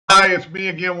Hi, it's me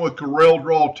again with Corel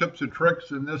Draw tips and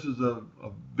tricks, and this is a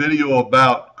video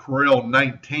about Corel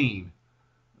 19.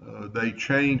 They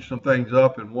changed some things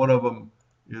up, and one of them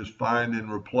is find and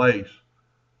replace.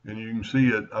 And you can see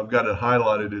it, I've got it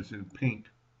highlighted, it's in pink.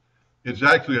 It's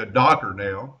actually a Docker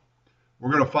now.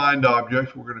 We're going to find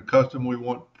objects, we're going to custom, we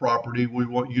want property, we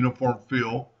want uniform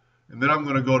fill, and then I'm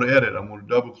going to go to edit. I'm going to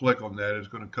double click on that. It's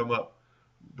going to come up,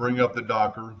 bring up the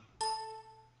Docker,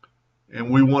 and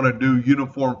we want to do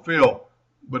uniform fill.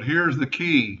 But here's the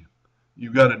key.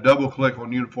 You've got to double click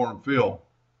on uniform fill.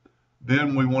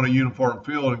 Then we want a uniform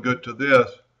fill and go to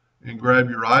this and grab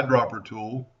your eyedropper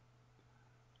tool.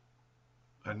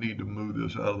 I need to move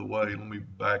this out of the way. Let me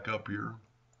back up here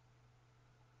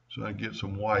so I get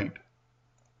some white.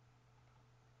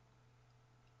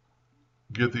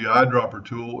 Get the eyedropper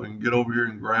tool and get over here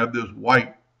and grab this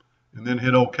white and then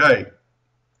hit OK.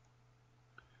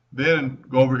 Then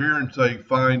go over here and say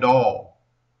find all.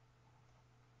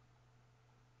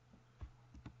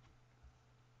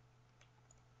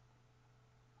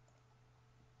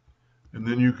 And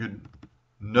then you could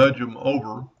nudge them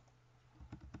over.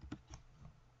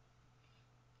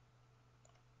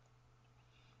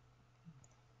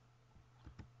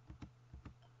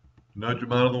 Nudge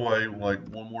them out of the way, like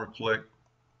one more click.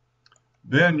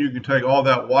 Then you can take all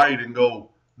that white and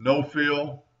go no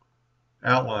fill,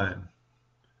 outline.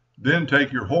 Then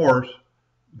take your horse,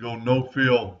 go no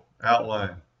fill,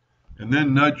 outline. And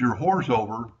then nudge your horse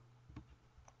over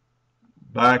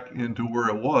back into where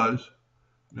it was.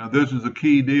 Now this is a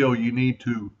key deal. You need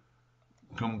to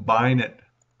combine it.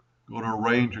 Go to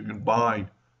arrange and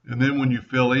combine. And then when you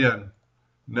fill in,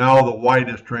 now the white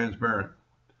is transparent.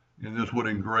 And this would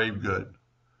engrave good.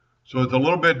 So it's a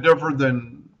little bit different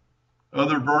than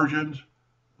other versions.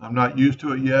 I'm not used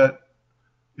to it yet.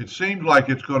 It seems like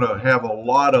it's going to have a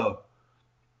lot of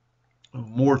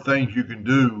more things you can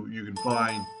do. You can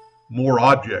find more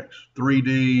objects,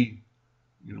 3D,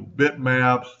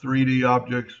 bitmaps, 3D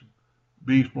objects,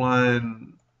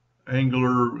 B-spline,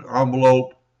 angular,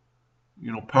 envelope,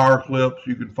 power clips.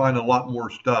 You can find a lot more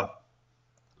stuff.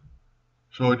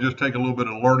 So it just takes a little bit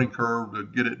of learning curve to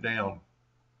get it down.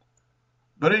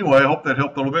 But anyway, I hope that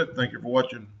helped a little bit. Thank you for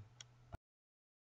watching.